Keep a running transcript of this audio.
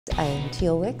I am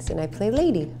Teal Wicks and I play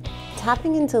Lady.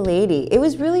 Tapping into Lady, it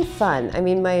was really fun. I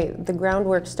mean, the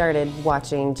groundwork started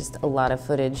watching just a lot of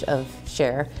footage of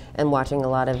Cher and watching a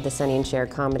lot of the Sunny and Cher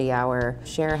comedy hour.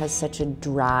 Cher has such a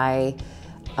dry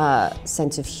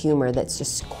sense of humor that's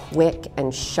just quick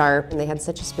and sharp, and they had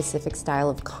such a specific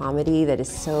style of comedy that is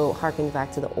so harkened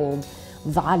back to the old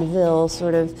vaudeville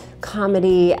sort of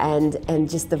comedy and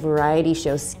just the variety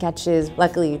show sketches.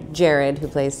 Luckily, Jared, who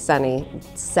plays Sunny,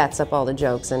 sets up all the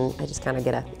jokes and I just kind of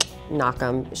get a knock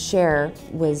them. Cher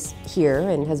was here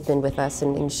and has been with us,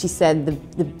 and she said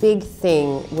the big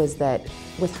thing was that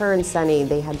with her and Sunny,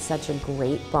 they had such a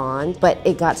great bond, but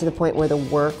it got to the point where the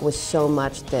work was so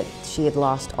much that she had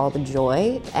lost all the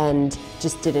joy and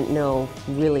just didn't know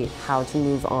really how to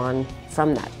move on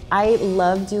from that. I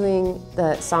love doing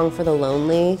the Song for the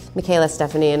Lonely. Michaela,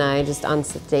 Stephanie, and I just on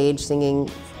stage singing,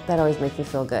 that always makes me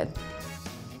feel good.